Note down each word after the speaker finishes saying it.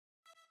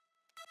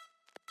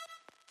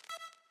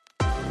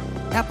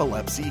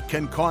Epilepsy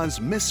can cause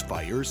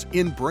misfires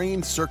in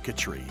brain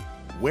circuitry,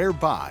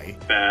 whereby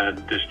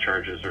bad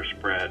discharges are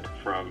spread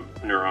from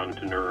neuron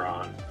to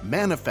neuron,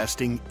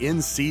 manifesting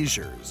in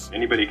seizures.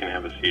 Anybody can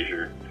have a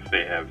seizure if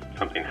they have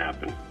something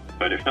happen.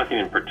 But if nothing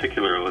in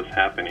particular is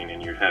happening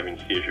and you're having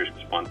seizures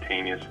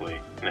spontaneously,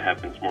 and it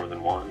happens more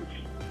than once,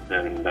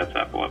 then that's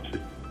epilepsy.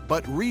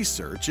 But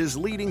research is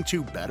leading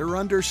to better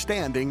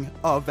understanding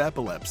of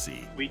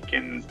epilepsy. We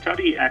can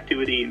study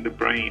activity in the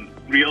brain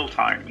real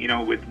time,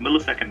 with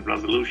millisecond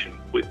resolution,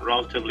 with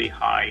relatively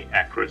high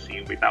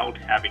accuracy without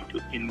having to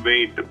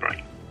invade the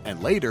brain.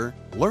 And later,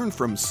 learn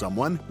from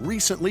someone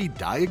recently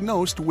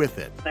diagnosed with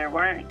it. There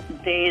weren't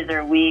days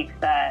or weeks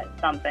that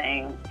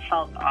something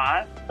felt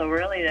off, so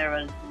really there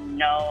was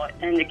no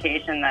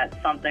indication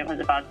that something was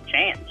about to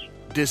change.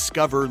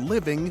 Discover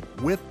living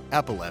with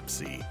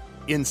epilepsy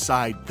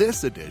inside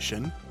this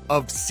edition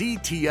of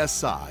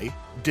CTSI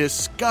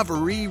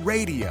Discovery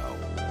Radio.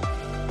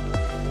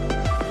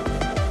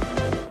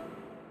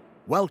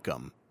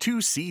 Welcome to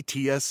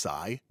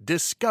CTSI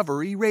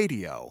Discovery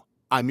Radio.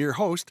 I'm your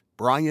host,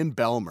 Brian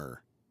Belmer.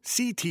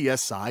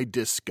 CTSI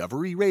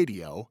Discovery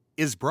Radio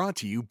is brought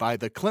to you by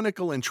the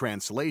Clinical and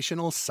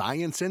Translational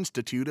Science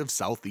Institute of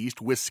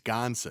Southeast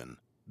Wisconsin.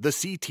 The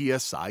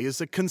CTSI is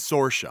a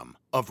consortium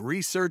of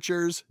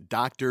researchers,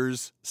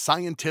 doctors,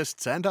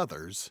 scientists, and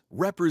others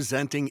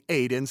representing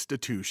 8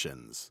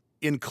 institutions,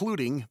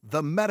 including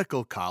the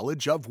Medical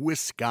College of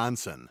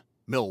Wisconsin,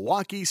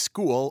 Milwaukee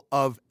School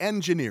of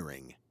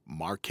Engineering,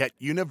 Marquette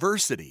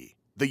University,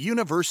 the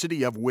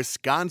University of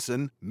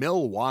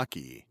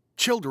Wisconsin-Milwaukee,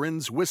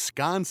 Children's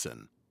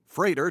Wisconsin,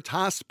 Froedtert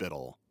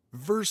Hospital,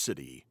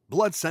 Versity,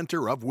 Blood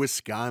Center of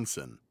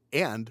Wisconsin,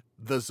 and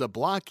the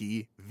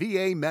Zablocki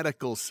VA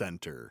Medical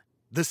Center.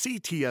 The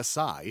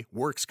CTSI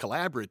works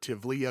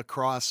collaboratively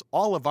across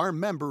all of our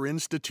member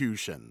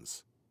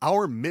institutions.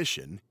 Our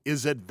mission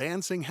is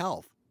advancing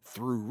health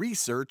through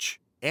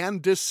research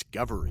and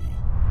discovery.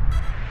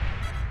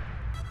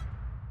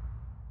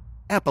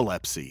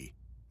 Epilepsy.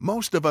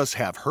 Most of us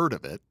have heard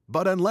of it,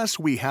 but unless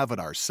we have it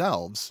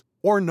ourselves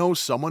or know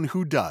someone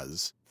who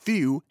does,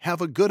 few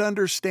have a good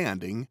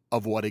understanding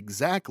of what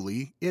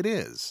exactly it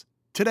is.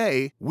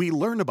 Today, we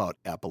learn about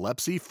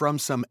epilepsy from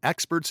some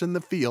experts in the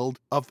field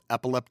of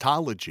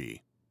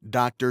epileptology.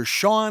 Dr.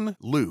 Sean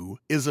Liu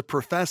is a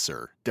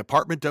professor,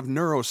 Department of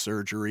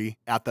Neurosurgery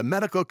at the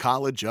Medical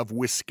College of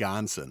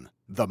Wisconsin,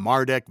 the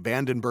Mardek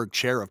Vandenberg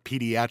Chair of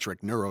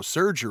Pediatric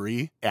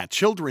Neurosurgery at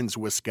Children's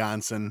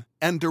Wisconsin,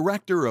 and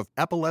Director of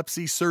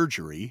Epilepsy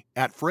Surgery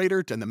at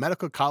Froedtert and the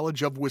Medical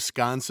College of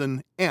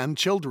Wisconsin and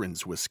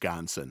Children's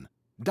Wisconsin.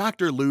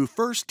 Dr. Liu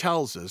first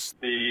tells us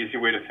the easy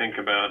way to think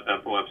about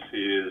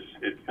epilepsy is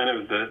it's kind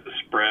of the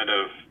spread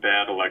of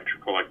bad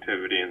electrical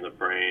activity in the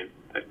brain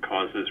that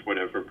causes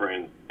whatever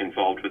brain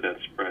involved with that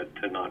spread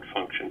to not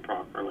function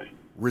properly,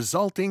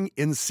 resulting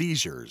in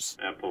seizures.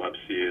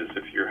 Epilepsy is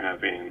if you're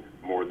having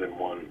more than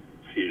one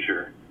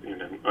seizure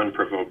in an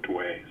unprovoked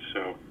way.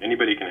 So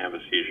anybody can have a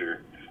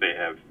seizure if they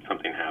have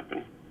something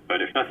happen.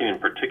 But if nothing in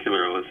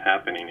particular is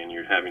happening and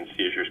you're having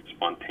seizures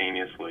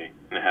spontaneously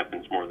and it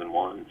happens more than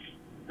once,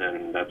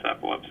 then that's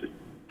epilepsy.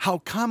 How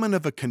common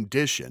of a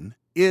condition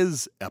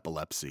is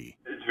epilepsy?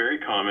 It's very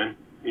common,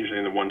 usually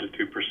in the 1% to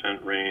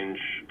 2% range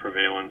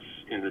prevalence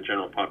in the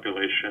general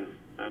population.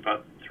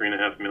 About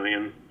 3.5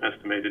 million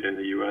estimated in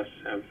the U.S.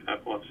 have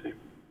epilepsy.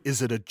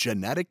 Is it a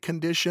genetic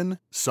condition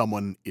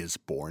someone is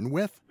born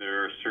with?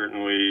 There are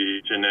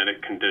certainly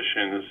genetic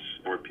conditions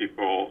where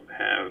people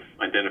have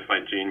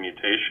identified gene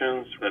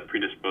mutations that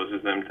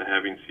predisposes them to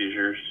having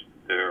seizures.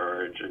 There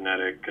are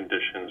genetic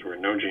conditions where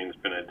no gene's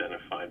been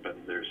identified, but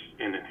there's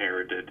an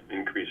inherited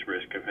increased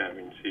risk of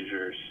having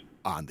seizures.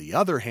 On the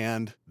other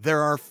hand,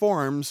 there are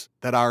forms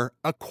that are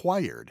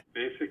acquired.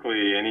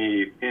 Basically,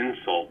 any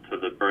insult to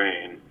the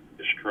brain,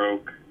 a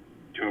stroke,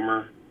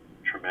 tumor,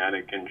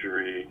 traumatic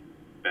injury,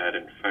 bad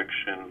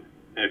infection,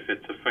 if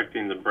it's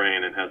affecting the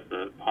brain, it has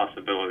the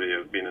possibility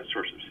of being a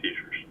source of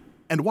seizures.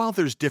 And while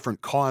there's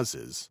different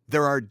causes,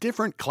 there are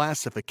different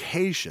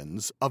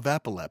classifications of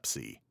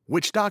epilepsy,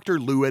 which Dr.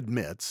 Liu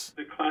admits.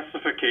 The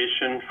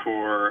classification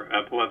for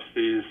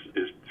epilepsies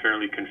is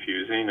fairly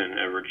confusing and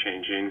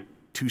ever-changing.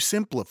 To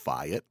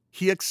simplify it,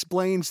 he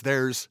explains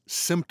there's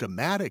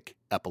symptomatic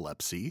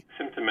epilepsy.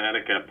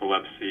 Symptomatic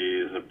epilepsy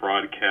is a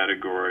broad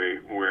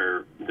category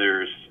where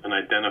there's an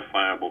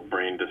identifiable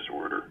brain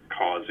disorder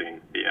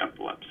causing the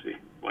epilepsy,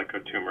 like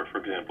a tumor, for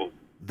example.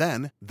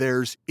 Then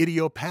there's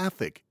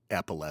idiopathic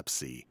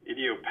epilepsy.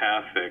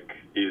 Idiopathic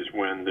is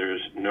when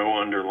there's no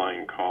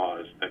underlying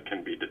cause that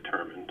can be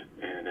determined.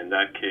 And in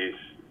that case,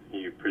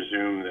 you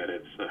presume that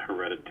it's a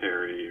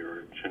hereditary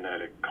or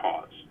genetic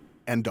cause.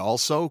 And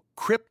also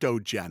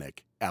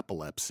cryptogenic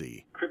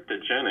epilepsy.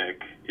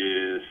 Cryptogenic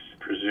is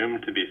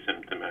presumed to be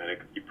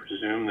symptomatic. You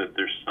presume that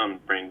there's some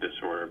brain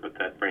disorder, but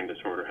that brain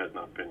disorder has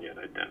not been yet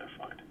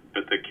identified.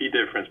 But the key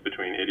difference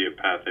between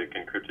idiopathic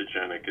and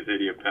cryptogenic is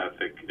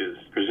idiopathic is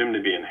presumed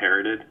to be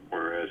inherited,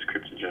 whereas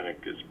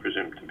cryptogenic is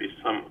presumed to be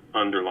some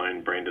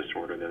underlying brain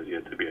disorder that is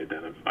yet to be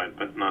identified,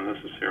 but not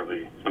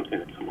necessarily something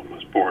that someone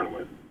was born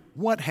with.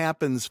 What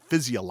happens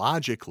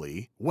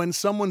physiologically when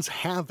someone's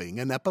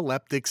having an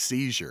epileptic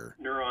seizure?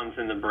 Neurons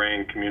in the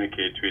brain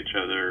communicate to each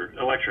other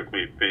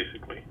electrically,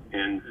 basically.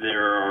 And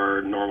there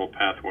are normal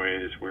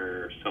pathways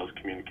where cells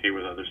communicate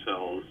with other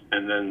cells.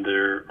 And then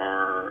there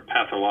are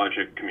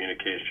pathologic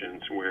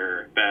communications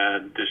where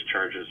bad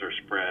discharges are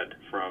spread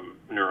from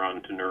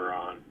neuron to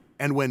neuron.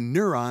 And when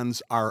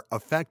neurons are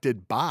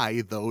affected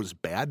by those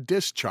bad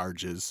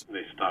discharges,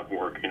 they stop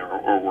working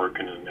or work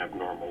in an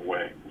abnormal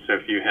way. So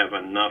if you have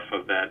enough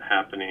of that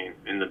happening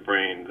in the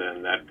brain,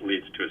 then that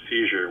leads to a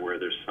seizure where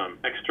there's some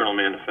external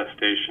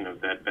manifestation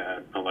of that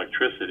bad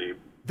electricity.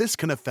 This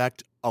can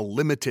affect a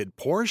limited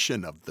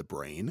portion of the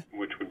brain,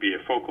 which would be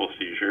a focal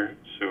seizure.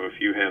 So if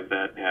you have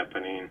that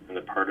happening in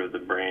the part of the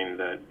brain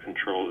that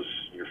controls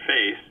your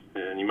face,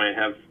 then you might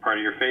have part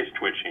of your face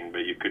twitching,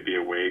 but you could be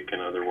awake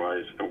and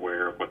otherwise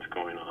aware of what's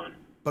going on.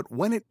 But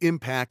when it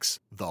impacts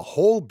the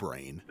whole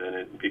brain, then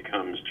it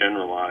becomes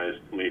generalized,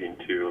 leading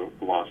to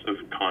loss of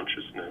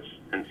consciousness.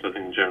 And so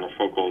in general,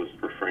 focal is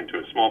referring to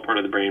a small part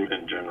of the brain,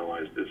 and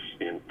generalized is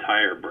the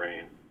entire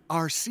brain.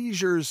 Are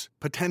seizures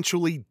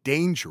potentially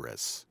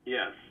dangerous?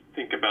 Yes.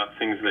 Think about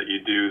things that you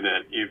do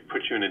that you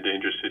put you in a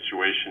dangerous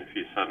situation if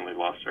you suddenly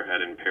lost or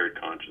had impaired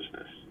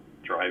consciousness.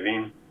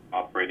 Driving,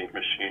 operating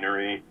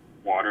machinery,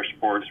 water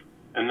sports.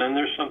 And then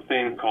there's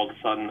something called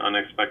sudden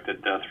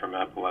unexpected death from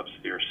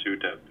epilepsy, or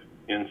SUDEP.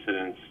 The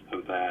incidence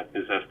of that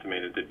is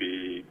estimated to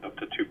be up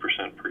to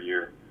 2% per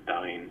year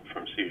dying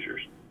from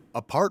seizures.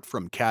 Apart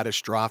from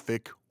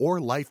catastrophic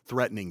or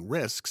life-threatening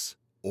risks,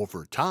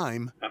 over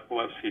time,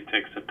 epilepsy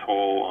takes a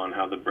toll on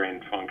how the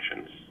brain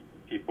functions.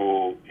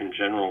 People in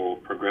general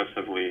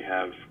progressively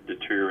have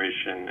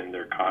deterioration in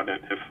their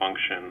cognitive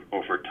function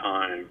over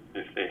time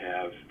if they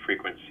have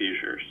frequent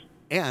seizures.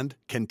 And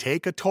can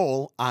take a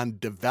toll on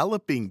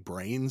developing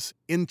brains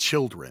in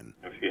children.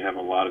 If you have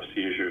a lot of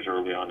seizures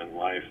early on in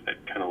life, that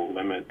kind of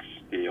limits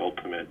the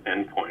ultimate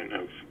endpoint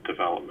of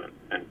development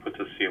and puts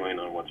a ceiling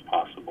on what's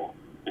possible.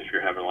 If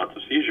you're having lots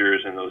of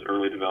seizures in those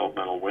early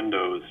developmental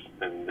windows,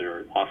 then there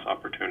are lost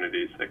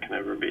opportunities that can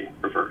never be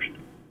reversed.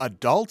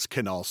 Adults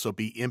can also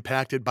be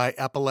impacted by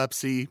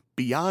epilepsy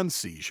beyond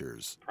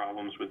seizures.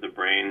 Problems with the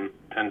brain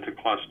tend to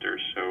cluster.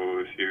 So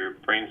if your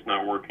brain's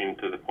not working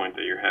to the point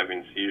that you're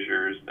having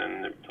seizures,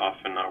 then it's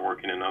often not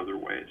working in other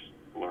ways.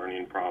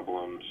 Learning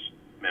problems,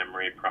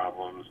 memory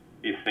problems.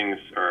 These things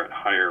are at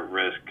higher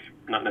risk,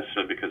 not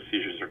necessarily because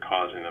seizures are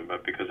causing them,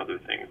 but because other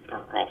things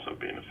are also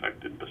being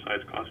affected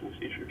besides causing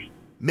seizures.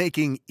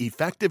 Making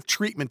effective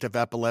treatment of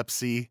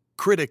epilepsy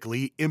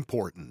critically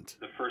important.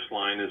 The first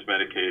line is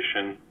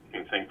medication,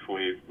 and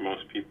thankfully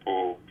most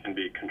people can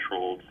be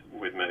controlled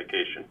with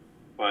medication.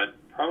 But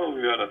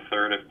probably about a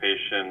third of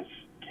patients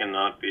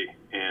cannot be.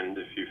 And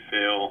if you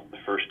fail the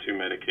first two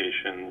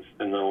medications,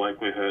 then the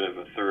likelihood of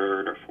a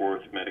third or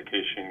fourth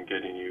medication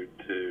getting you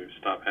to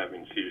stop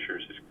having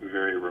seizures is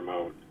very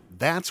remote.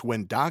 That's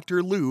when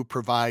Dr. Liu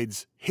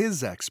provides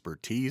his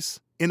expertise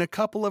in a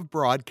couple of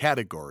broad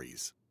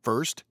categories.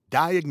 First,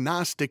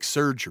 diagnostic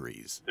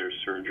surgeries. There's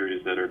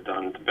surgeries that are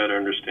done to better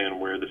understand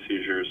where the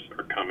seizures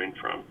are coming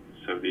from.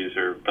 So these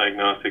are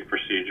diagnostic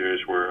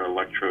procedures where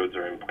electrodes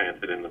are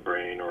implanted in the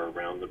brain or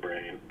around the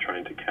brain,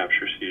 trying to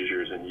capture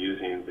seizures and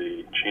using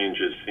the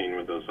changes seen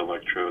with those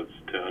electrodes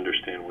to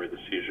understand where the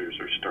seizures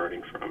are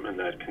starting from, and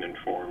that can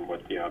inform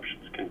what the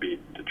options can be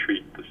to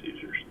treat the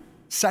seizures.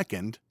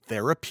 Second,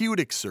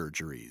 therapeutic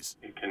surgeries.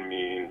 It can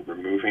mean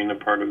removing a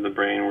part of the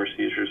brain where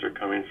seizures are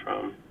coming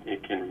from.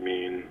 It can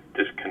mean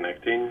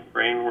disconnecting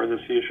brain where the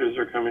seizures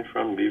are coming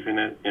from, leaving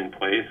it in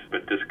place,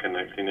 but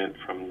disconnecting it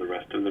from the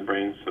rest of the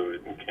brain so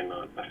it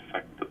cannot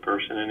affect the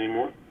person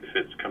anymore. If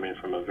it's coming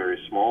from a very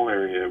small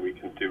area, we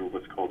can do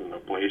what's called an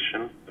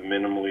ablation, a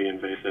minimally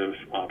invasive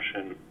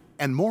option.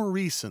 And more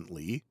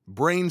recently,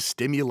 brain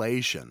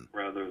stimulation.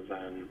 Rather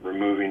than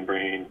removing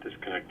brain,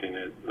 disconnecting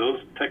it. Those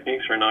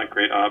techniques are not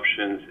great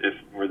options if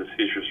where the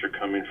seizures are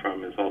coming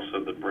from is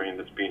also the brain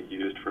that's being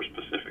used for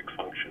specific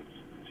functions.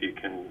 So you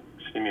can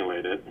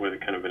stimulate it with a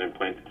kind of an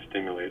implanted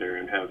stimulator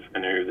and have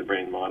an area of the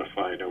brain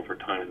modified over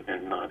time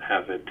and not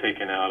have it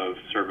taken out of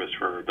service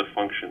for the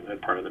function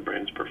that part of the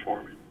brain's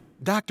performing.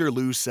 Dr.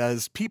 Liu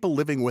says people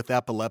living with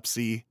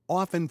epilepsy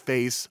often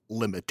face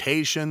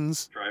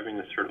limitations. Driving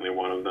is certainly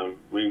one of them.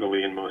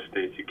 Legally, in most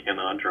states, you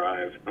cannot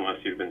drive unless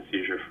you've been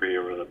seizure-free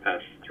over the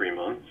past 3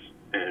 months.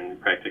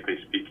 And practically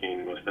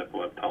speaking, most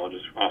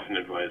epileptologists often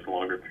advise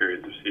longer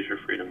periods of seizure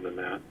freedom than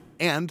that.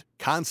 And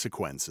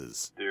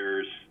consequences.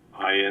 There's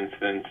high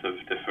incidence of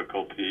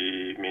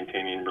difficulty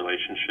maintaining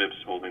relationships,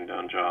 holding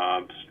down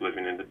jobs,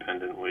 living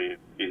independently.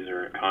 These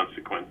are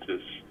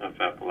consequences of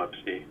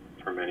epilepsy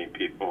for many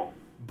people.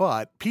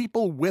 But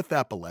people with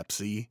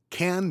epilepsy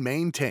can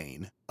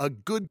maintain a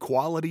good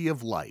quality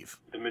of life.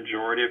 The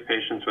majority of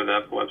patients with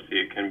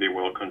epilepsy can be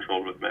well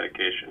controlled with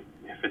medication.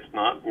 If it's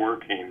not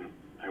working,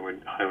 I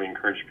would highly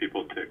encourage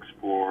people to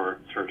explore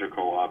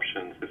surgical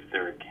options if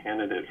they're a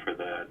candidate for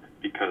that,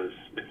 because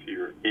if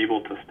you're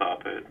able to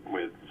stop it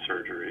with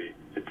surgery,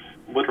 it's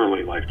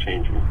literally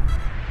life-changing.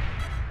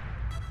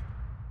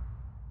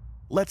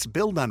 Let's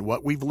build on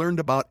what we've learned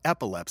about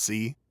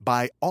epilepsy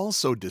by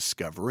also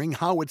discovering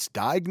how it's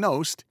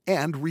diagnosed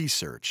and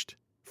researched.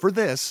 For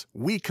this,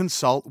 we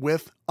consult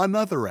with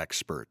another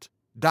expert.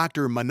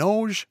 Dr.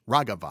 Manoj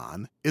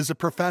Raghavan is a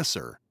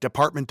professor,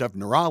 Department of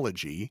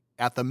Neurology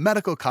at the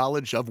Medical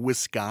College of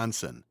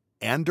Wisconsin,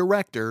 and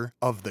director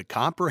of the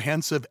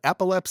Comprehensive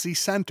Epilepsy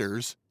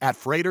Centers at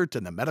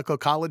Fredericton Medical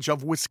College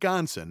of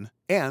Wisconsin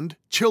and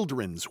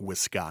Children's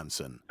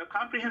Wisconsin. The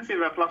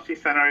Comprehensive Epilepsy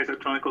Center is a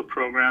clinical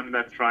program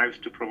that strives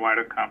to provide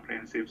a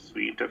comprehensive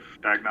suite of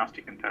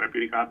diagnostic and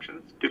therapeutic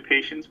options to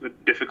patients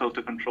with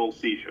difficult-to-control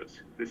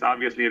seizures. This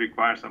obviously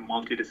requires a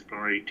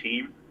multidisciplinary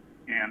team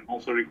and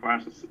also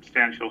requires a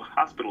substantial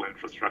hospital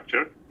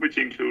infrastructure, which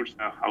includes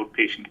an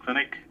outpatient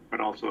clinic, but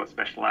also a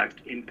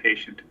specialized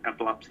inpatient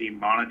epilepsy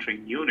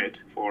monitoring unit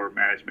for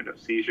management of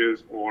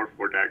seizures or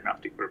for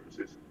diagnostic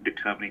purposes,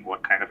 determining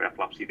what kind of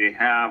epilepsy they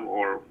have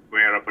or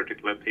where a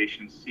particular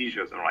patient's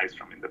seizures arise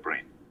from in the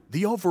brain.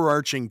 The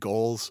overarching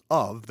goals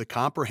of the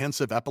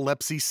Comprehensive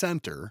Epilepsy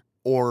Center,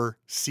 or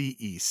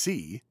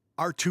CEC,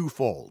 are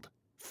twofold.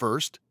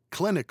 First,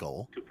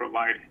 clinical, to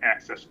provide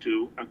access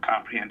to a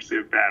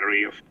comprehensive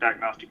battery of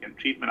diagnostic and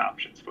treatment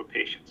options for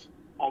patients.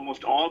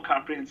 Almost all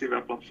comprehensive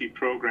epilepsy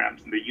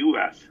programs in the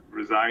U.S.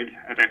 reside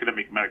at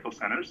academic medical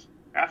centers.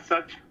 As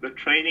such, the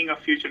training of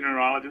future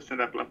neurologists and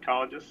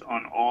epileptologists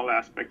on all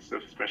aspects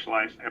of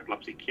specialized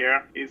epilepsy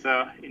care is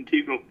an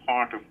integral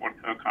part of what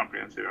a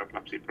comprehensive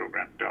epilepsy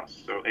program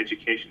does. So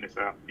education is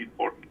an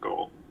important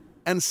goal.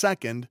 And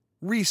second,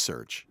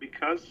 research.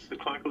 Because the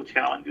clinical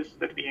challenges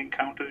that we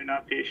encounter in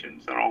our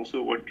patients are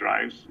also what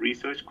drives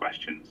research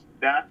questions,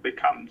 that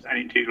becomes an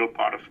integral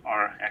part of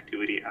our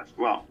activity as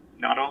well.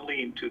 Not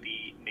only into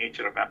the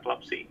nature of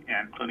epilepsy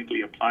and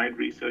clinically applied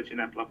research in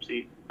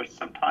epilepsy, but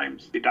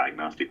sometimes the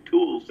diagnostic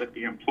tools that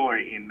we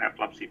employ in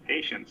epilepsy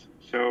patients.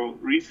 So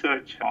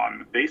research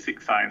on basic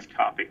science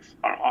topics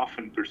are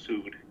often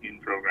pursued in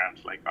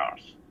programs like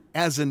ours.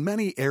 As in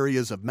many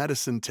areas of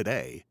medicine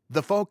today,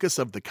 the focus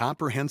of the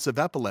Comprehensive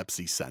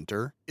Epilepsy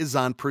Center is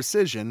on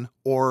precision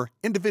or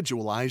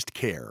individualized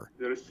care.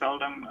 There is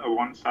seldom a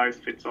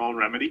one-size-fits-all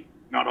remedy.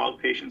 Not all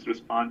patients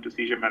respond to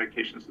seizure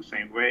medications the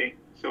same way.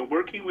 So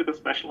working with a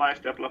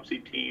specialized epilepsy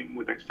team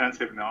with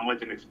extensive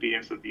knowledge and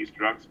experience of these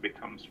drugs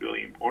becomes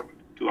really important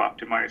to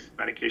optimize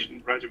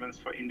medication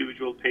regimens for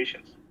individual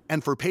patients.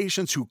 And for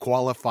patients who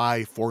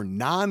qualify for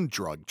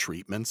non-drug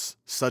treatments,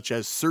 such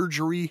as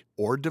surgery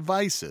or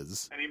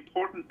devices, an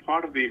important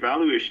part of the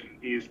evaluation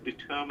is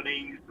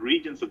determining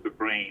regions of the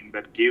brain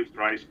that give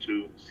rise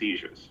to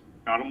seizures.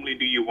 Not only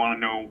do you want to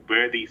know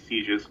where these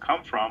seizures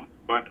come from,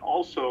 but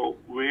also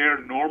where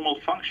normal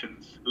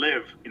functions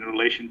live in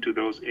relation to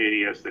those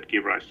areas that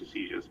give rise to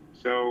seizures.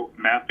 So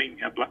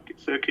mapping epileptic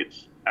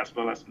circuits as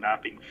well as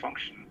mapping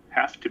function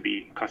has to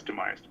be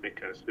customized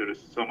because there is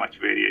so much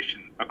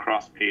variation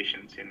across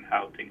patients in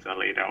how things are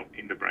laid out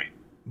in the brain.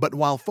 But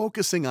while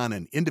focusing on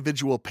an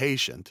individual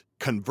patient,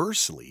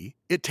 conversely,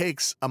 it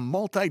takes a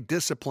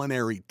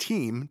multidisciplinary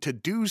team to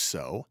do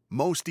so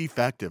most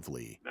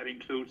effectively. That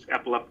includes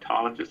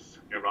epileptologists,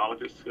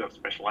 neurologists who have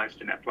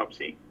specialized in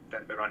epilepsy.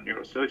 Then there are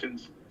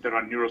neurosurgeons, there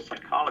are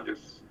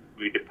neuropsychologists.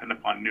 We depend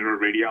upon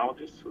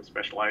neuroradiologists who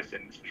specialize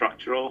in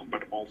structural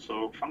but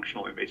also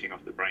functional imaging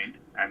of the brain,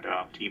 and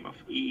a team of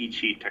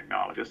EEG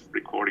technologists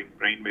recording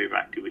brainwave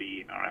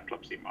activity in our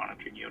epilepsy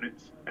monitoring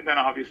units. And then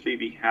obviously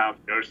we have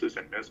nurses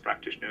and nurse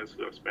practitioners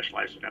who have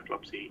specialized in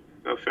epilepsy.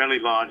 So a fairly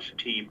large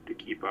team to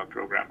keep our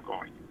program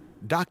going.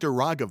 Dr.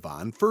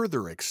 Raghavan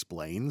further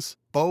explains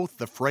both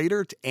the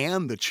Fredericton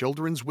and the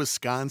Children's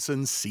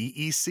Wisconsin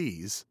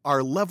CECs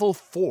are Level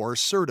 4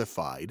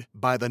 certified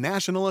by the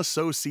National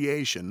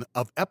Association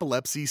of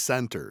Epilepsy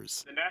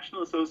Centers. The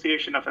National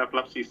Association of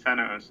Epilepsy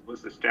Centers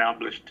was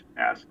established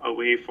as a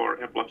way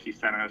for epilepsy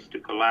centers to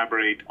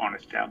collaborate on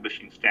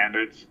establishing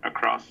standards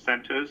across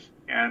centers,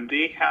 and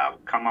they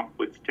have come up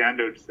with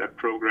standards that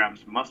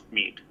programs must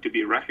meet to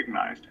be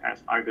recognized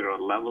as either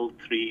a Level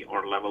 3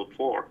 or Level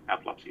 4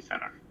 epilepsy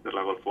center. The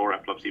Level 4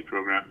 epilepsy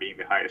program being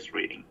the highest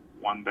rating,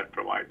 one that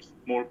provides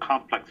more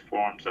complex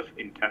forms of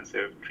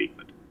intensive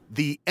treatment.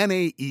 The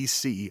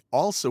NAEC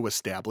also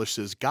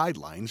establishes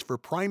guidelines for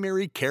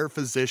primary care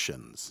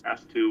physicians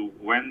as to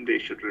when they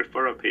should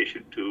refer a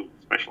patient to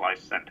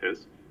specialized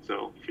centers.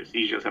 So if your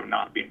seizures have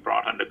not been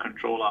brought under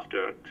control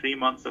after 3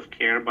 months of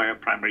care by a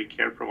primary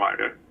care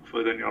provider,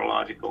 further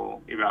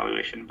neurological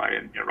evaluation by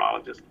a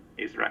neurologist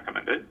is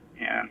recommended.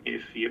 And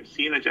if you've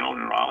seen a general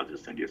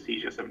neurologist and your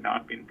seizures have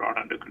not been brought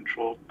under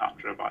control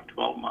after about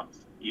 12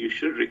 months, you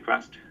should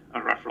request a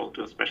referral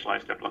to a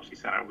specialized epilepsy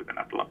center with an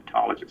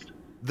epileptologist.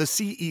 The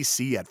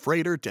CEC at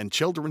Fredericton and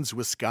Children's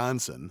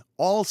Wisconsin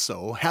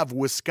also have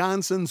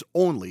Wisconsin's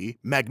only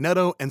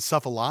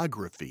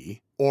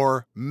magnetoencephalography,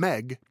 or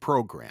MEG,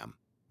 program.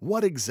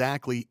 What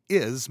exactly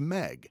is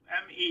MEG?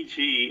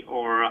 MEG,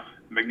 or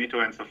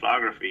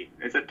magnetoencephalography,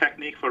 is a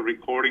technique for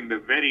recording the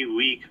very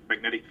weak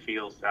magnetic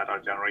fields that are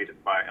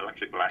generated by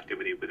electrical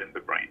activity within the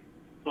brain.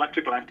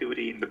 Electrical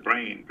activity in the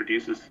brain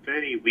produces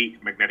very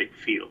weak magnetic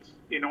fields.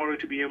 In order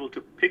to be able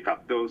to pick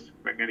up those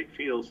magnetic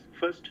fields,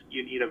 first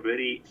you need a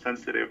very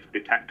sensitive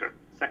detector.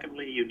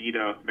 Secondly, you need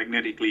a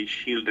magnetically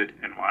shielded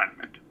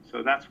environment.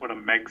 So that's what a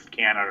MEG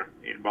scanner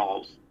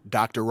involves.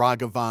 Dr.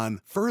 Raghavan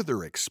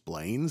further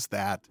explains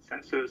that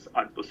sensors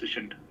are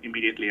positioned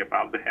immediately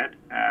above the head,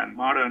 and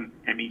modern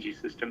MEG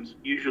systems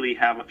usually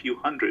have a few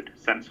hundred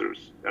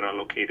sensors that are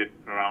located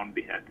around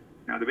the head.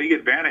 Now, the big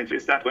advantage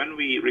is that when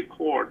we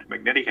record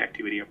magnetic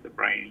activity of the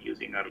brain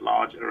using a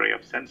large array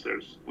of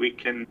sensors, we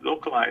can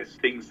localize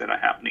things that are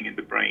happening in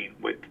the brain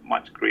with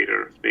much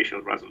greater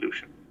spatial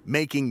resolution.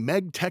 Making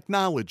MEG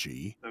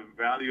technology a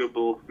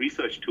valuable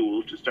research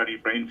tool to study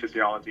brain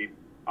physiology.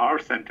 Our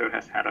center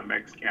has had a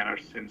MEG scanner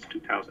since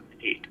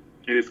 2008.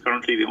 It is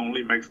currently the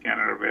only MEG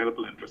scanner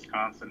available in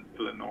Wisconsin,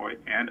 Illinois,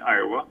 and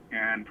Iowa,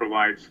 and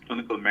provides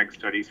clinical MEG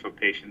studies for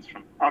patients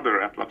from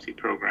other epilepsy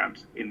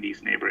programs in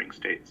these neighboring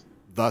states,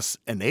 thus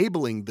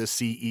enabling the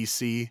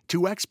CEC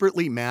to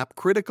expertly map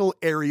critical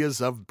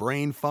areas of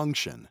brain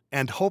function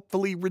and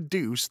hopefully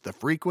reduce the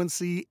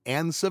frequency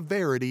and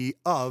severity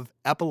of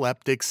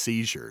epileptic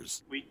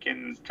seizures. We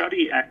can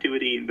study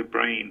activity in the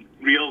brain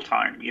real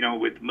time,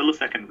 with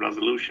millisecond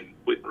resolution,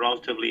 with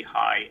relatively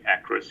high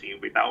accuracy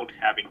without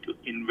having to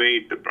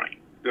invade the brain.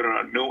 There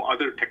are no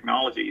other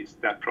technologies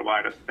that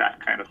provide us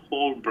that kind of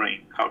whole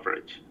brain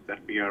coverage that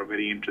we are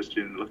very interested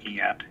in looking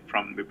at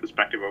from the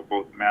perspective of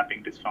both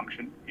mapping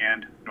dysfunction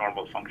and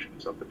normal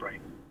functions of the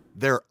brain.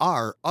 There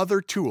are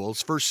other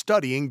tools for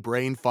studying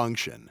brain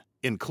function,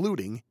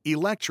 including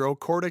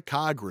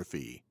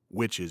electrocorticography,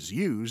 which is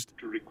used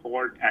to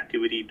record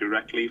activity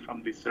directly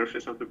from the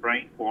surface of the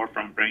brain or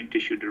from brain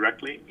tissue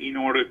directly in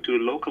order to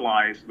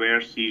localize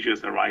where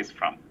seizures arise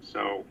from.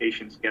 So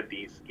patients get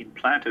these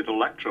implanted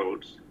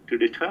electrodes to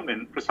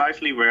determine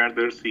precisely where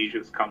their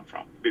seizures come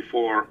from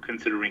before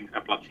considering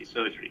epilepsy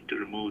surgery to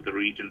remove the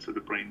regions of the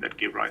brain that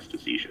give rise to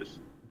seizures.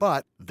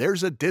 But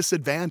there's a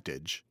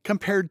disadvantage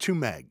compared to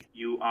MEG.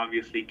 You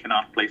obviously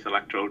cannot place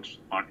electrodes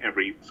on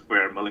every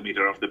square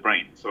millimeter of the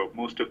brain. So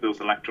most of those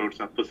electrodes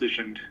are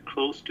positioned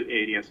close to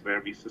areas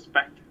where we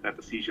suspect that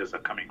the seizures are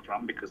coming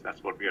from, because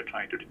that's what we are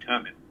trying to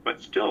determine.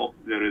 But still,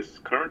 there is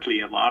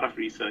currently a lot of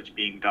research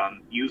being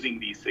done using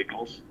these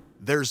signals.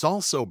 There's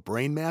also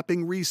brain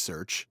mapping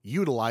research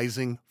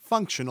utilizing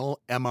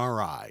functional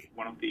MRI.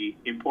 One of the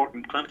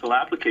important clinical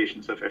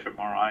applications of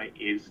fMRI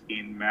is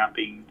in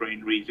mapping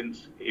brain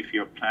regions. If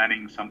you're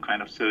planning some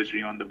kind of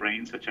surgery on the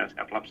brain, such as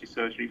epilepsy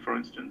surgery, for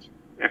instance,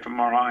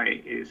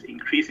 fMRI is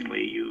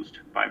increasingly used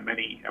by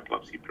many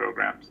epilepsy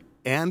programs.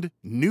 And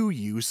new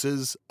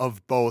uses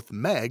of both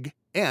MEG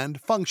and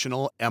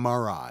functional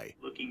MRI.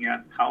 Looking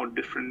at how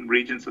different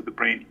regions of the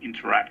brain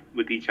interact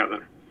with each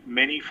other.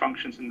 Many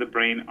functions in the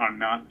brain are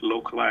not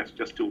localized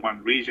just to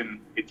one region.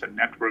 It's a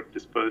network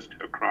dispersed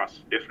across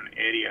different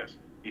areas.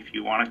 If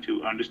you wanted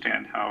to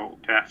understand how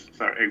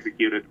tasks are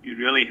executed, you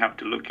really have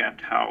to look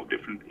at how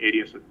different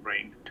areas of the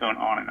brain turn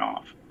on and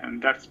off. And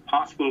that's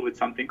possible with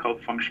something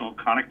called functional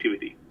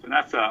connectivity. So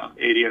that's an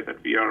area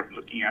that we are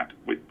looking at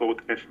with both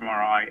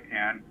fMRI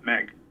and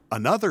MEG.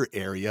 Another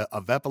area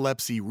of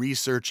epilepsy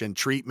research and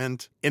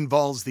treatment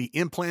involves the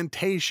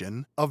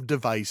implantation of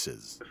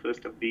devices. The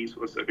first of these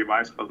was a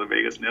device called the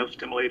vagus nerve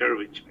stimulator,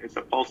 which is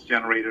a pulse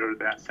generator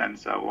that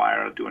sends a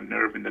wire to a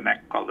nerve in the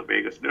neck called the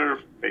vagus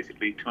nerve,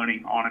 basically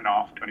turning on and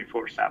off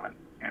 24/7.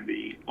 And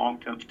the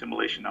long-term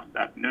stimulation of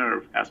that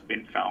nerve has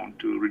been found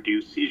to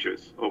reduce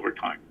seizures over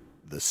time.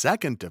 The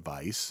second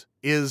device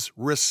is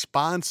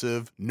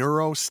responsive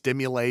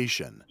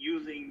neurostimulation.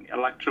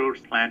 Electrodes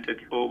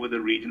planted over the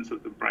regions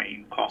of the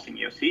brain causing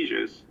your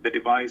seizures, the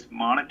device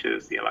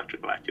monitors the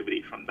electrical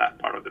activity from that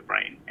part of the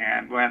brain.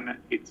 And when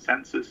it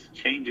senses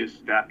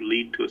changes that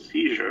lead to a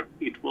seizure,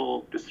 it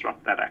will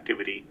disrupt that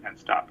activity and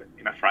stop it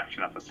in a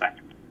fraction of a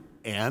second.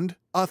 And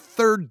a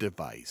third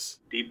device,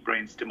 deep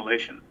brain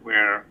stimulation,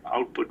 where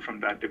output from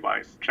that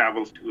device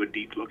travels to a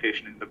deep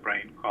location in the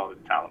brain called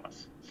the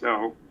thalamus.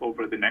 So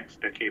over the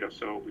next decade or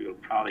so, we'll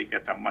probably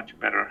get a much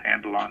better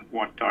handle on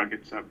what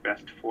targets are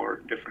best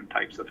for different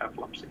types of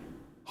epilepsy.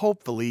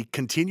 Hopefully,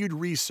 continued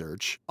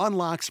research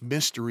unlocks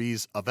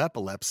mysteries of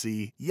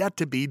epilepsy yet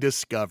to be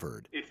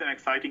discovered. It's an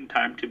exciting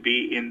time to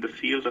be in the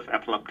field of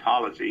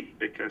epileptology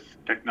because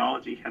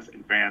technology has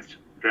advanced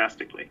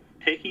drastically,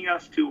 taking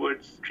us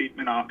towards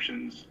treatment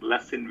options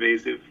less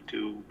invasive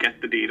to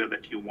get the data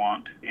that you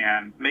want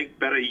and make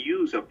better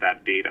use of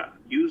that data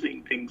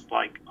using things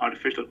like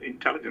artificial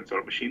intelligence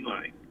or machine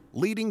learning,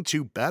 leading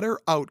to better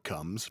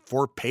outcomes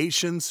for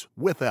patients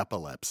with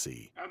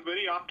epilepsy. I'm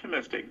very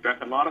optimistic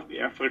that a lot of the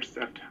efforts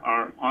that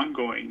are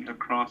ongoing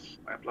across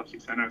epilepsy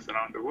centers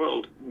around the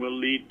world will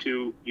lead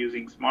to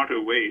using smarter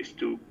ways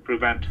to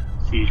prevent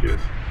seizures.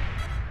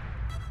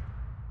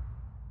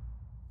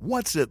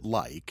 What's it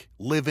like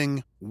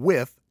living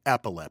with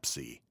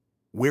epilepsy?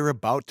 We're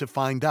about to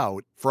find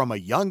out from a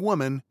young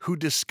woman who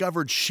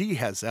discovered she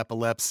has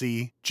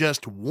epilepsy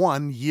just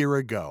 1 year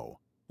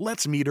ago.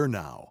 Let's meet her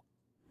now.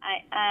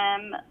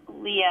 am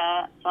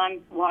Leah, so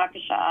I'm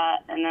Waukesha,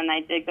 and then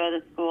I did go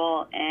to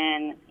school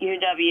in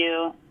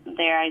UW.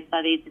 There I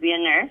studied to be a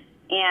nurse,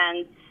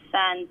 and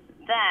since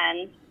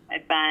then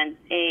I've been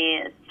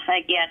a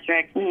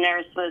psychiatric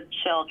nurse with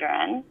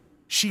children.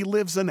 She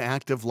lives an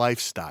active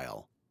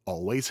lifestyle,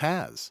 always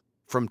has,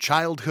 from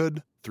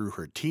childhood through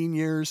her teen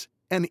years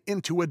and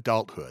into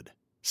adulthood.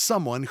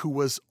 Someone who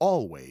was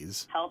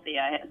always healthy.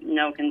 I had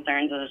no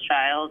concerns as a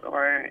child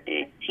or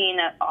a teen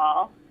at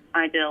all.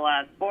 I did a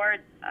lot of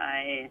sports.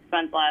 I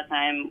spent a lot of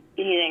time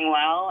eating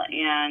well,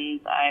 and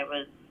I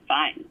was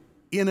fine.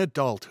 In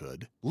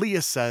adulthood,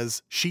 Leah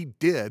says she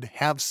did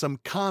have some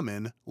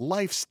common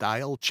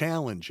lifestyle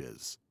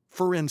challenges.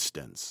 For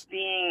instance,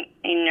 being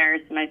a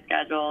nurse, my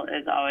schedule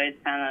is always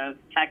kind of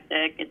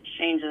hectic. It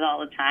changes all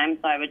the time,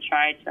 so I would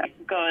try to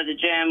go to the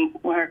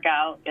gym, work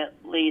out at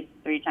least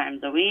 3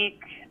 times a week.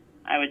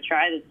 I would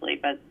try to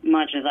sleep as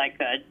much as I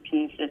could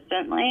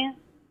consistently.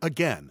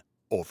 Again,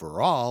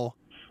 overall,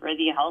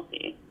 pretty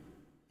healthy.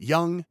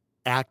 Young,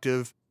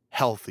 active,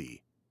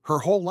 healthy. Her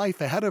whole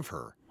life ahead of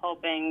her.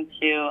 Hoping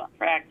to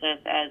practice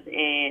as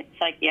a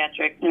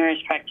psychiatric nurse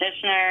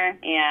practitioner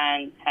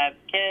and have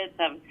kids,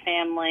 have a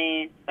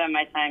family, spend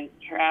my time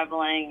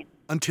traveling.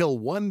 Until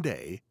one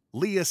day,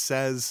 Leah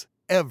says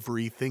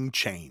everything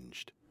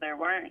changed. There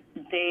weren't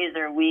days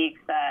or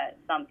weeks that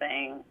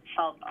something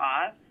felt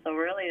off, so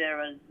really there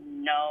was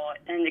no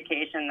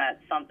indication that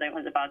something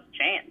was about to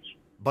change.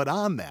 But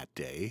on that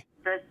day,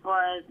 this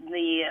was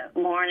the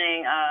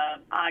morning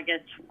of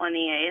August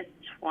 28th,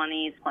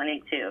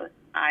 2022.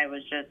 I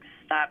was just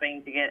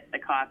stopping to get a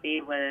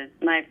coffee with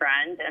my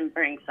friend and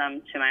bring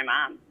some to my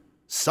mom.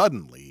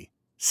 Suddenly,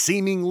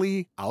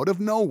 seemingly out of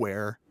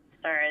nowhere,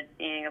 started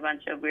seeing a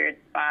bunch of weird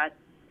spots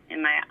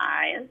in my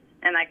eyes,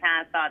 and I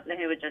kind of thought that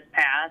it would just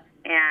pass.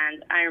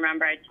 And I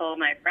remember I told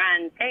my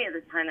friend, hey,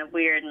 this is kind of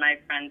weird. And my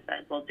friend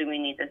said, well, do we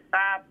need to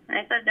stop? And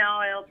I said,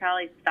 no, it'll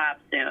probably stop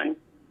soon.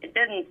 It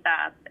didn't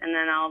stop, and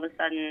then all of a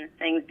sudden,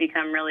 things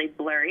become really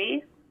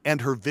blurry.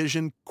 And her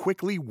vision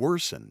quickly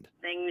worsened.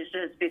 Things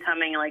just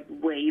becoming like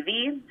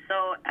wavy.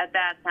 So at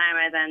that time,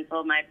 I then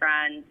told my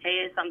friend,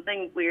 hey,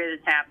 something weird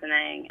is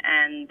happening.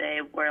 And they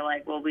were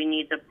like, well, we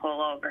need to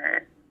pull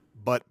over.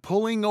 But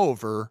pulling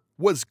over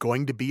was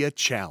going to be a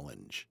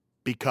challenge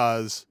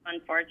because,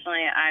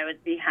 unfortunately, I was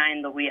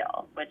behind the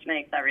wheel, which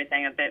makes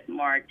everything a bit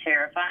more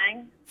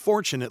terrifying.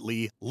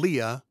 Fortunately,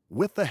 Leah,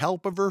 with the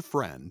help of her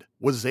friend,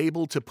 was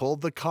able to pull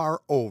the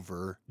car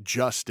over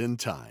just in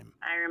time.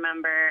 I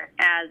remember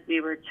as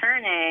we were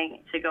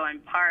turning to go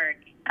and park,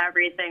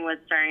 everything was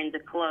starting to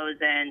close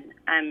in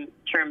and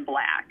turn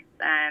black.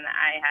 And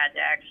I had to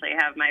actually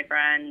have my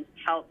friend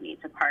help me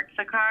to park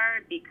the car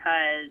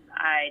because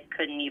I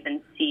couldn't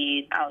even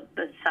see out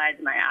the sides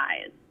of my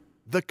eyes.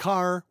 The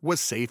car was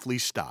safely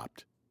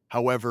stopped.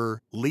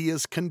 However,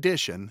 Leah's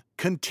condition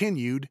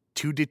continued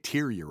to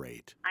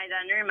deteriorate. I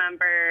then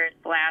remember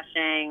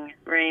flashing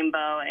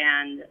rainbow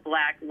and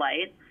black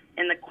lights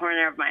in the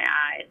corner of my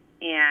eyes,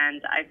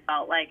 and I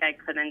felt like I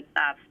couldn't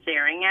stop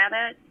staring at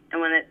it. And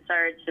when it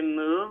started to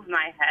move,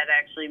 my head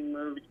actually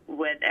moved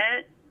with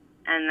it,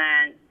 and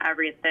then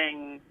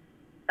everything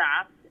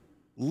stopped.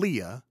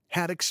 Leah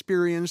had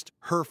experienced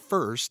her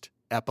first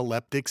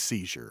epileptic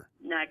seizure.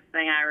 Next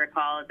thing I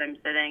recall is I'm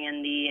sitting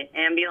in the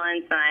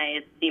ambulance, and I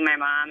see my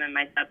mom and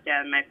my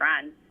stepdad and my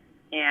friend,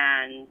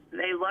 and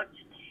they looked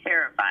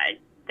terrified.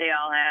 They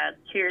all had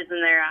tears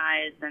in their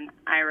eyes, and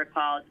I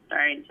recall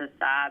starting to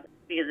sob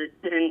because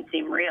it didn't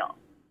seem real.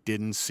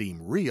 Didn't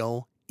seem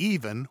real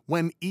even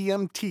when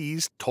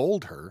EMTs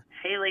told her,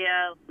 hey,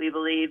 Leah, we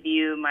believe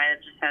you might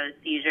have just had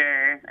a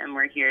seizure, and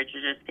we're here to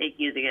just take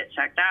you to get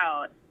checked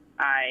out.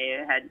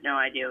 I had no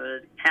idea what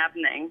was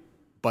happening.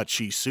 But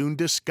she soon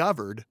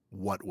discovered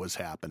what was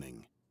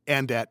happening.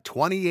 And at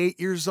 28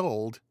 years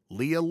old,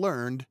 Leah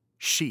learned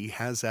she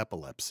has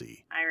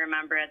epilepsy. I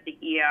remember at the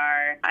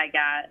ER, I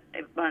got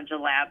a bunch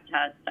of lab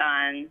tests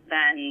done.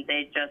 Then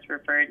they just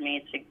referred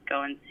me to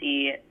go and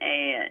see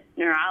a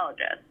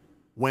neurologist.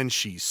 When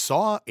she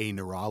saw a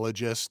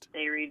neurologist,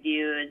 they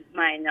reviewed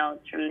my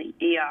notes from the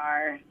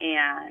ER,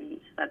 and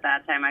at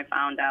that time I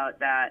found out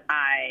that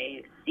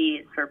I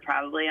seized for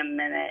probably a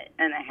minute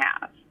and a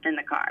half in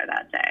the car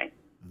that day.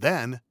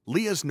 Then,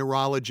 Leah's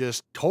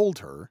neurologist told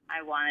her,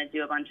 I want to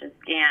do a bunch of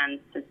scans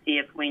to see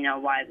if we know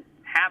why this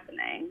is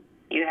happening.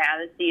 You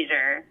had a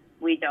seizure.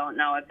 We don't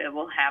know if it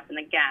will happen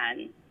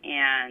again,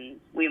 and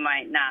we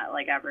might not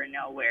ever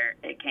know where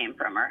it came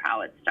from or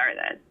how it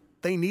started.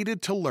 They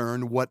needed to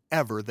learn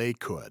whatever they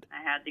could.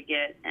 I had to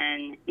get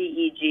an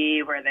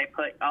EEG where they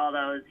put all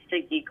those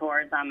sticky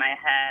cords on my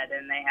head,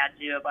 and they had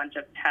to do a bunch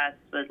of tests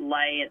with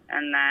light.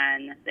 And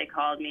then they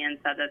called me and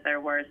said that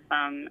there were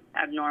some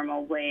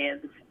abnormal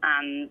waves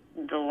on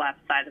the left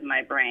side of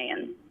my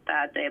brain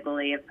that they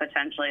believe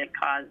potentially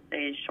caused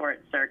a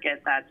short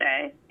circuit that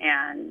day.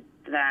 And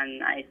then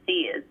I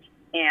seized.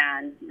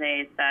 And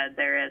they said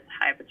there is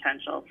high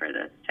potential for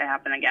this to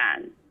happen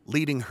again.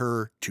 Leading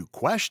her to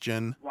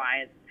question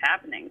why it's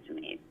happening to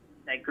me.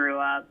 I grew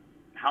up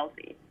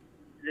healthy.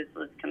 This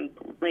was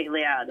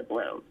completely out of the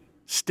blue.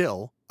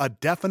 Still, a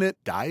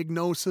definite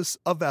diagnosis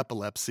of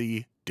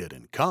epilepsy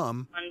didn't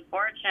come,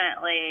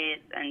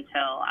 unfortunately,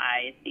 until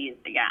I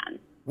seized again.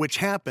 which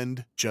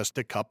happened just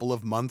a couple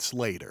of months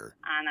later.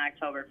 On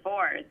October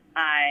 4th,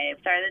 I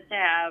started to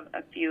have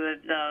a few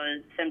of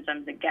those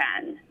symptoms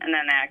again, and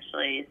then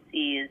actually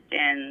seized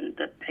in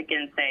the pick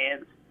and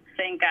save.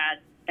 Thank God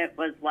it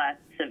was less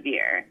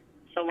severe.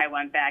 So I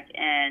went back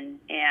in,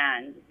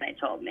 and they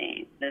told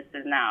me this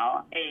is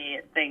now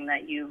a thing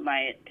that you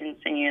might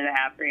continue to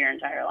have for your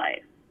entire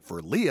life.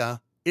 For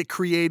Leah, it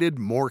created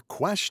more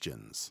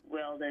questions.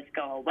 Will this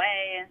go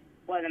away?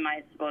 What am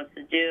I supposed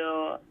to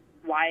do?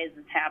 Why is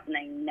this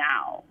happening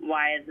now?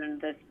 Why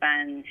hasn't this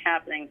been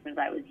happening since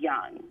I was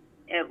young?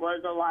 It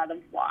was a lot of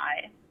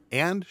why.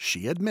 And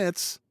she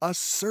admits a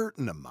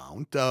certain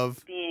amount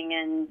of Being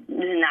in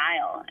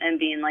denial and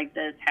being like,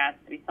 this has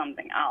to be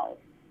something else.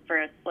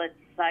 For a split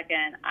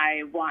second,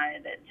 I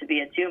wanted it to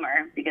be a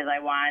tumor because I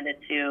wanted it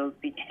to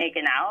be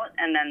taken out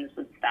and then this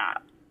would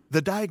stop.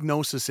 the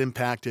diagnosis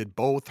impacted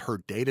both her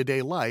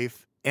day-to-day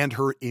life and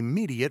her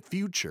immediate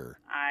future.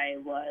 I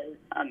was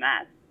a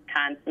mess,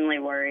 constantly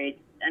worried,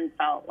 and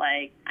felt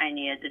like I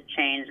needed to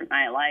change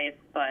my life,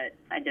 but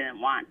I didn't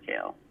want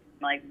to.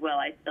 Like, will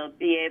I still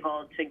be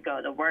able to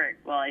go to work?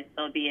 Will I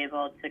still be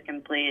able to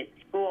complete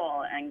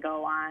school and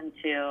go on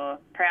to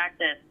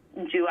practice?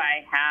 Do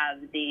I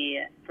have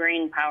the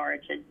brain power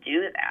to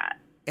do that?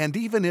 And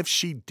even if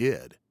she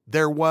did,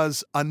 there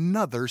was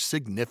another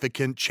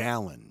significant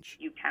challenge.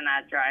 You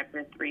cannot drive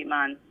for 3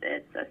 months.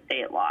 It's a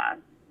state law.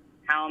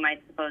 How am I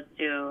supposed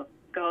to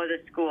go to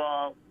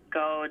school,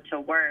 go to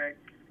work,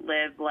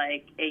 live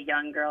like a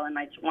young girl in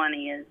my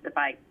 20s if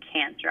I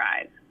can't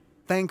drive?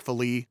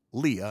 Thankfully,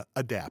 Leah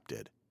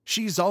adapted.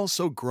 She's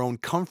also grown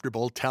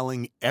comfortable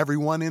telling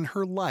everyone in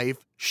her life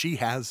she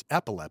has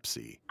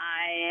epilepsy.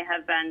 I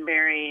have been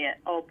very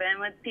open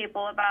with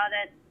people about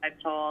it. I've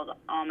told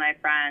all my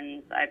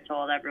friends, I've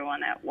told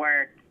everyone at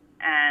work,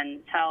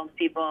 and tell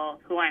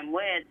people who I'm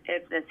with,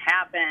 if this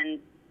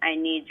happens, I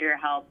need your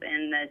help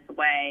in this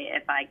way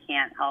if I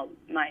can't help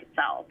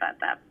myself at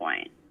that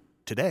point.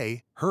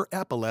 Today, her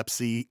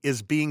epilepsy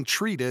is being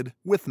treated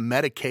with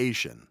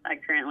medication. I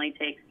currently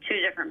take 2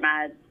 different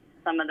meds.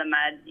 Some of the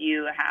meds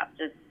you have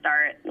to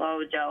start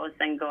low dose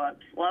and go up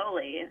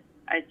slowly.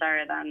 I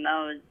started on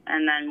those,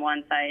 and then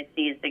once I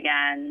seized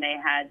again, they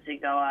had to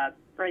go up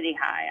pretty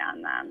high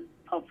on them.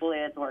 Hopefully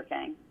it's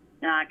working.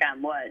 Knock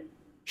on wood.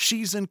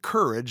 She's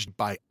encouraged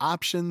by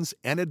options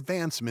and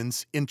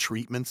advancements in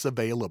treatments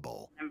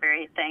available. I'm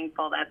very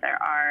thankful that there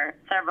are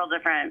several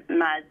different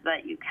meds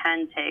that you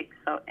can take.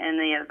 So in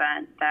the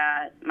event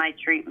that my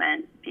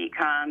treatment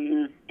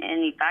becomes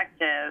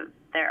ineffective,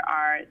 there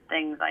are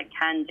things I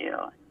can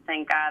do.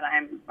 Thank God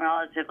I'm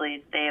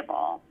relatively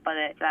stable, but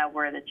if that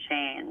were to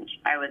change,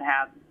 I would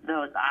have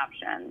those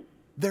options.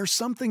 There's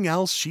something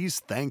else she's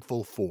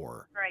thankful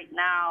for. Right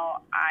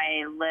now,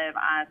 I live,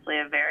 honestly,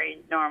 a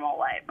very normal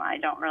life. I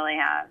don't really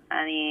have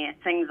any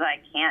things I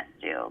can't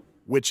do.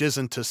 Which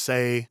isn't to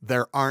say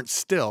there aren't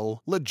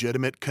still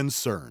legitimate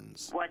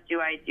concerns. What do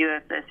I do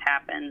if this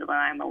happens when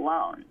I'm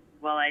alone?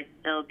 Will I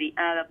still be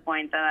at a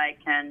point that I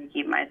can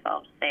keep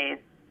myself safe?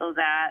 So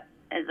that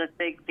is a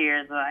big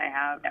fear that I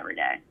have every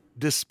day.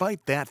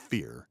 Despite that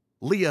fear,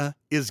 Leah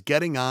is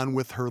getting on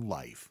with her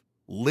life,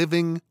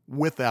 living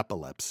with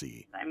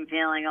epilepsy. I'm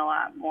feeling a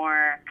lot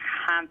more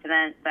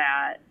confident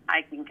that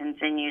I can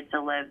continue to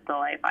live the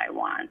life I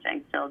want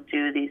and still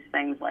do these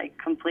things like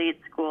complete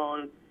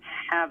school,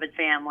 have a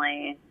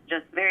family.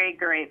 Just very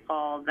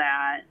grateful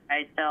that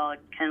I still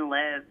can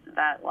live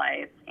that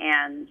life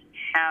and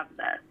have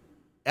this.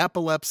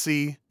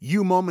 Epilepsy,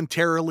 you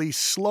momentarily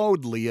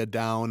slowed Leah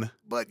down,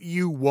 but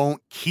you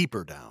won't keep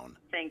her down.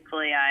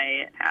 Thankfully,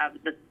 I have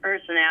the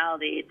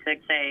personality to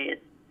say,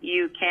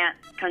 you can't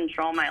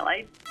control my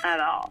life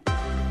at all.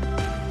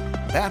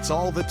 That's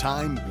all the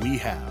time we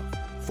have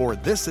for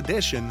this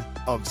edition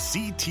of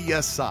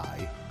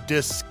CTSI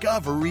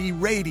Discovery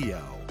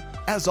Radio.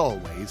 As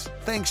always,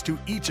 thanks to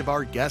each of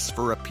our guests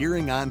for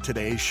appearing on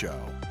today's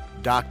show.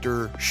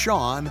 Dr.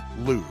 Sean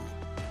Liu,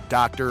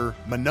 Dr.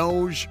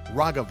 Manoj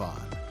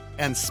Raghavan,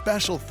 and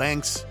special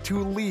thanks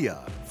to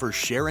Leah for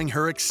sharing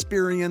her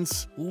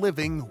experience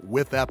living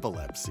with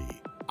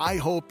epilepsy. I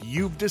hope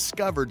you've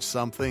discovered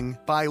something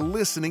by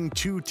listening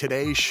to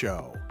today's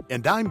show,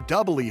 and I'm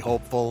doubly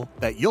hopeful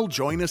that you'll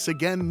join us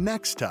again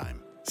next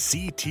time.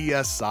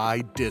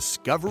 CTSI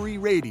Discovery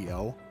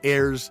Radio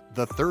airs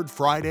the 3rd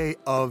Friday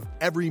of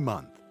every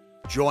month.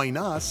 Join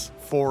us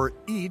for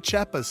each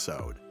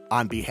episode.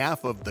 On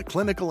behalf of the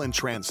Clinical and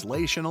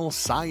Translational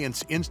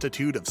Science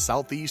Institute of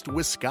Southeast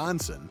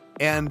Wisconsin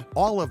and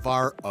all of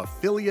our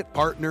affiliate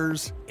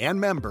partners and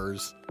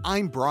members,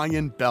 I'm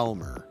Brian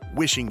Belmer,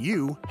 wishing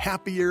you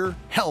happier,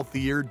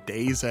 healthier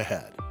days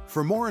ahead.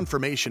 For more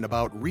information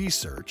about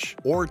research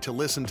or to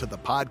listen to the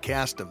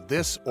podcast of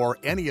this or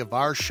any of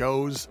our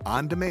shows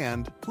on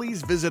demand,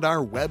 please visit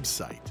our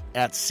website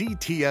at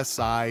ctsi.mcw.edu.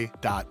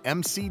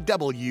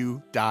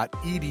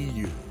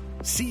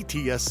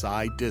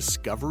 CTSI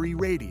Discovery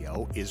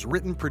Radio is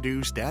written,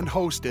 produced, and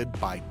hosted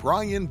by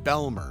Brian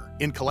Belmer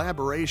in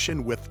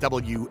collaboration with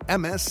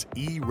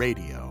WMSE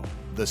Radio.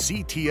 The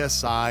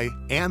CTSI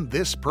and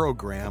this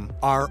program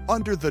are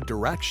under the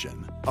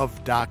direction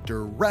of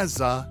Dr.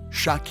 Reza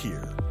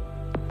Shakir.